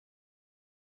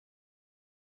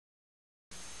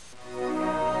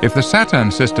If the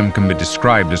Saturn system can be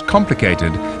described as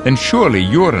complicated, then surely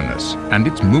Uranus and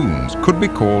its moons could be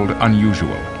called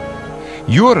unusual.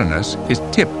 Uranus is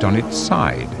tipped on its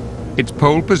side, its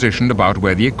pole positioned about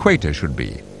where the equator should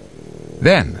be.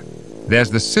 Then,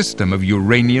 there's the system of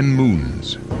Uranian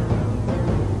moons.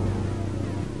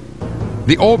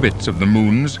 The orbits of the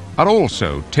moons are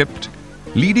also tipped,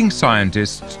 leading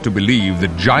scientists to believe the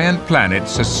giant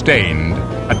planets sustained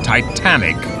a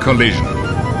titanic collision.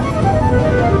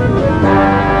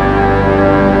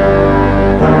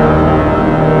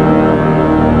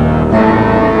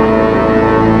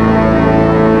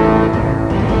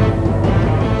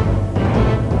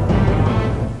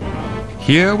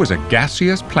 Here was a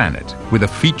gaseous planet with a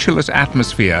featureless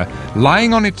atmosphere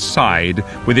lying on its side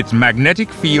with its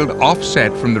magnetic field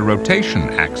offset from the rotation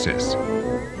axis.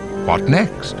 What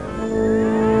next?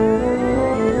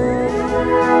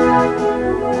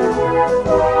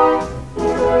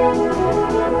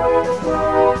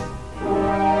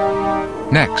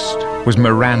 Next was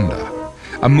Miranda,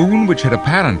 a moon which had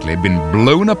apparently been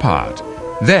blown apart,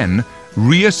 then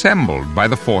reassembled by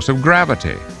the force of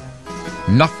gravity.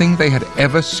 Nothing they had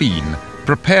ever seen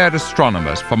prepared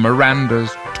astronomers for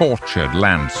Miranda's tortured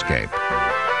landscape.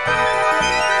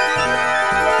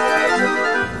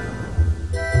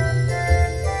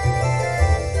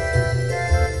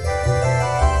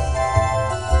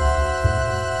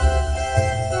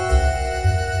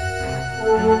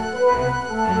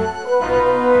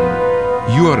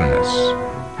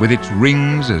 Uranus, with its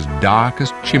rings as dark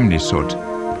as chimney soot,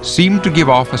 seemed to give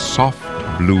off a soft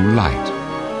blue light.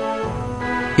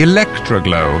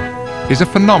 Electroglow is a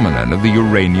phenomenon of the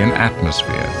Uranian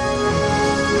atmosphere.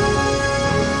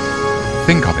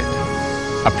 Think of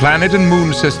it, a planet and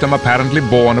moon system apparently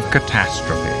born of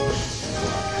catastrophe.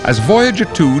 As Voyager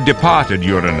 2 departed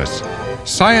Uranus,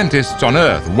 scientists on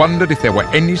Earth wondered if there were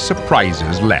any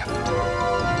surprises left.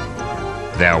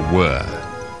 There were.